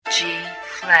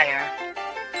Flyer.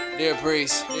 Dear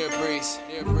priest, dear priest,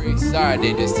 dear priest. Sorry I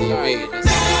did this to you, big. But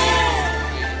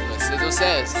Sizzle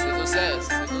says, Sizzle says,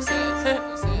 Sizzle says,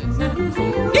 Sizzle says.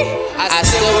 I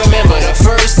still remember the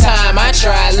first time I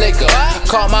tried liquor.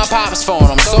 Called my pop's phone,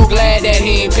 I'm so glad that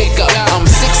he ain't pick up. I'm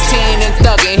 16 and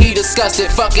thuggin', he disgusted,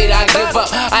 fuck it, I give up.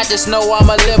 I just know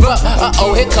I'ma live up.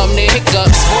 Uh-oh, here come the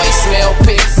hiccups. Voicemail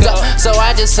picked up, so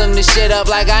I just sung the shit up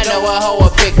like I know a hoe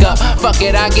will pick up. Fuck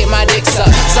it, I get my dicks up,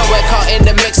 somewhere caught in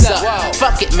the mix up.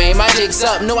 Fuck it, man, my jig's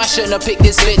up. No, I shouldn't have picked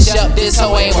this bitch up. This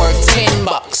hoe ain't worth 10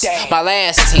 bucks. My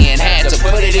last 10 had to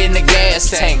put it in the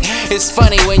gas tank. It's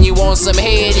funny when you want some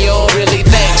head, you don't really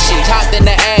think. She hopped in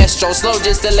the Astro, slow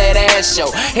just to let ass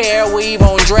show. Hair weave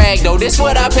on drag though, this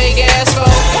what I pay gas for.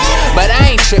 But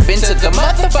I ain't trippin', took the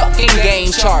motherfucking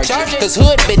game charge. Cause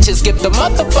hood bitches get the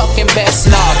motherfucking best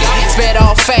noggin. Sped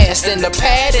off fast and the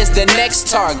pad is the next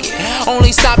target.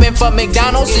 Only stopping for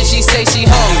McDonald's and she say she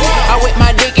hungry. I whip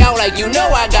my dick out like you know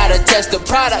I gotta test the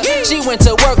product. She went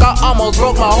to work, I almost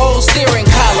broke my whole steering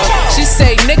collar. She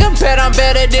say, nigga, bet I'm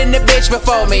better than the bitch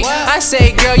before me. I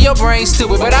say, girl, your brain's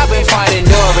stupid, but I've been finding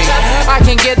Dory. I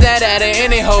can get that out of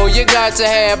any hoe. You got to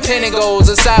have penny goals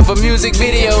aside for music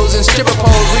videos and stripper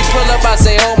poles. We pull up, I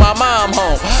say, oh, my mom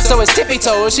home. So it's tippy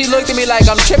toes. She looked at me like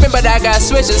I'm tripping, but I got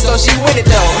switches, so she with it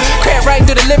though. Crap right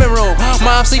through the living room.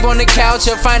 Mom sleep on the couch,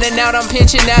 or finding out I'm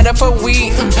pinching out of her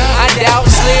weed. I doubt,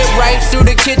 slid right through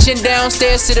the kitchen,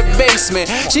 downstairs to the basement.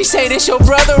 She say this your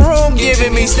brother room,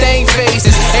 giving me stained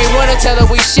faces. Ain't wanna tell her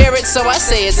we share it, so I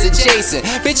say it's adjacent.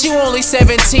 Bitch, you only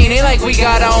 17, ain't like we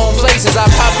got our own places. I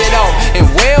popped it off, and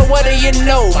well, what do you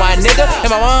know, my nigga? In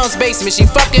my mom's basement, she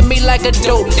fucking me like a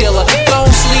dope dealer.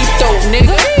 Don't sleep though,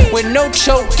 nigga. With no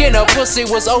choke in her, pussy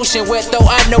was ocean wet, though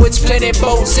I know it's plenty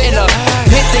boats in her.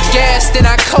 Hit the gas, then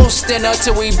I coast in her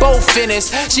till we both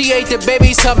finished. She ate the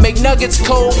babies, her McNuggets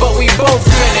cold, but we both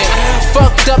finished.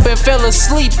 Fucked up and fell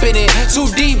asleep in it, too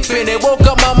deep in it. Woke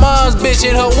up my mom's bitch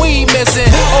and her weed missing.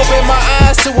 Opened my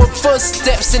eyes to her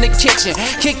footsteps in the kitchen.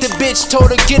 Kicked the bitch,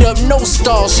 told her get up, no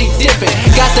stall, she dipping.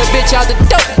 Got the bitch out the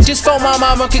door, just so my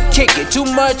mama could kick it. Too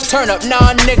much turn up,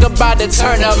 nah nigga bout to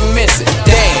turn up missing.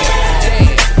 Damn.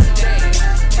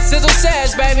 Sizzle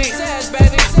says, baby,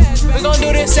 we gon'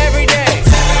 do this every day.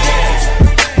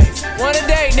 One a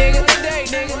day, nigga.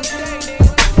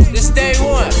 This day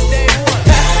one.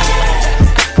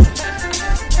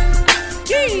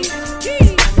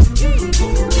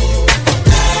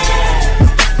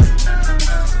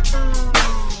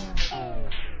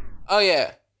 Oh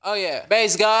yeah, oh yeah.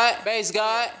 Bass God, bass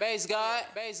God, bass God,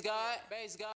 bass God, bass God.